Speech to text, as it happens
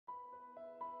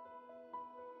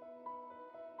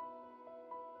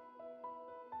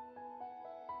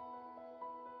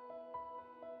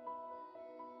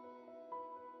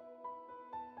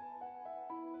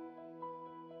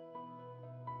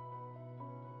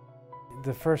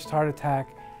The first heart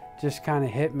attack just kind of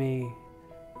hit me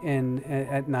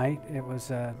at night. It was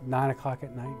 9 o'clock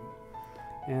at night,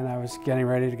 and I was getting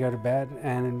ready to go to bed,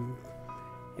 and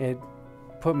it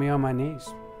put me on my knees.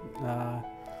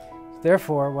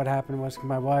 Therefore, what happened was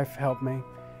my wife helped me.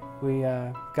 We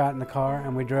got in the car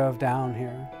and we drove down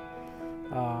here.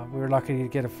 We were lucky to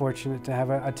get fortunate to have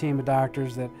a team of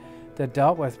doctors that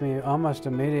dealt with me almost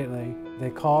immediately.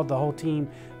 They called the whole team,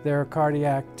 their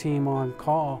cardiac team on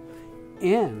call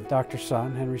in. Dr.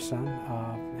 Sun, Henry's son,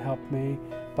 helped me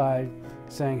by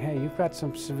saying, hey, you've got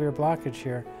some severe blockage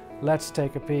here. Let's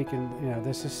take a peek, and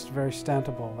this is very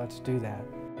stentable. Let's do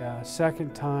that.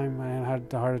 Second time I had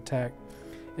the heart attack,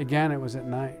 again, it was at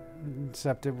night,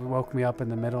 except it woke me up in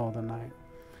the middle of the night.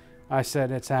 I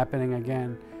said, it's happening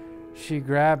again. She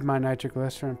grabbed my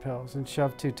nitroglycerin pills and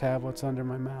shoved 2 tablets under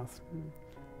my mouth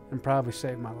and probably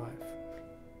saved my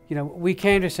life. We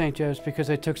came to St. Joe's because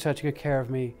they took such good care of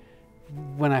me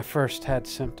when I first had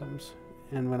symptoms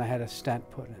and when I had a stent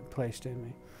placed in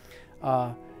me.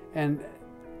 And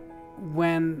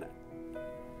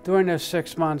during those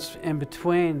 6 months in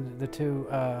between the 2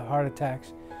 heart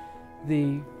attacks,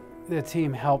 the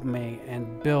team helped me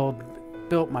and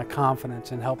built my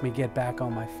confidence and helped me get back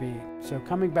on my feet. So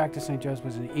coming back to St. Joe's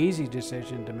was an easy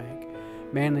decision to make,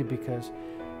 mainly because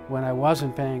when I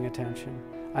wasn't paying attention,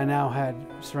 I now had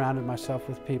surrounded myself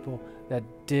with people that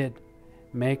did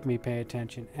make me pay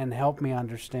attention and help me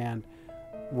understand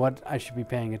what I should be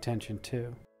paying attention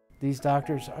to. These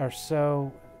doctors are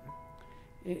so,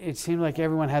 it seemed like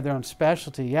everyone had their own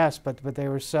specialty, yes, but they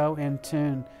were so in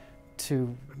tune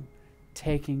to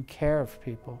taking care of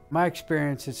people. My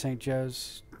experience at St.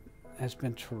 Joe's has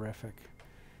been terrific.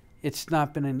 It's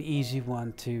not been an easy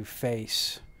one to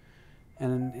face,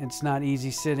 and it's not easy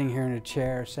sitting here in a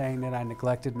chair saying that I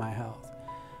neglected my health,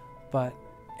 but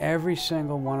every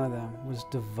single one of them was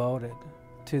devoted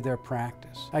to their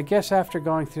practice. I guess after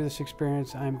going through this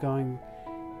experience, I'm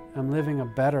living a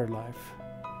better life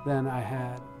than I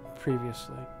had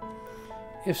previously.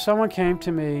 If someone came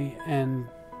to me and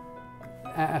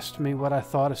asked me what I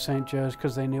thought of St. Joe's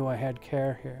because they knew I had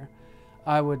care here,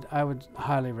 I would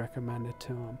highly recommend it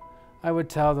to them. I would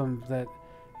tell them that,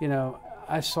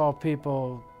 I saw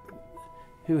people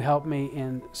who helped me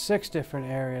in 6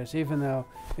 different areas, even though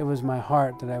it was my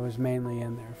heart that I was mainly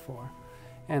in there for.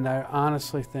 And I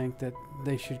honestly think that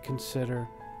they should consider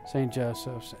St.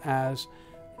 Joseph's as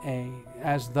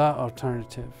the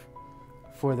alternative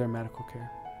for their medical care.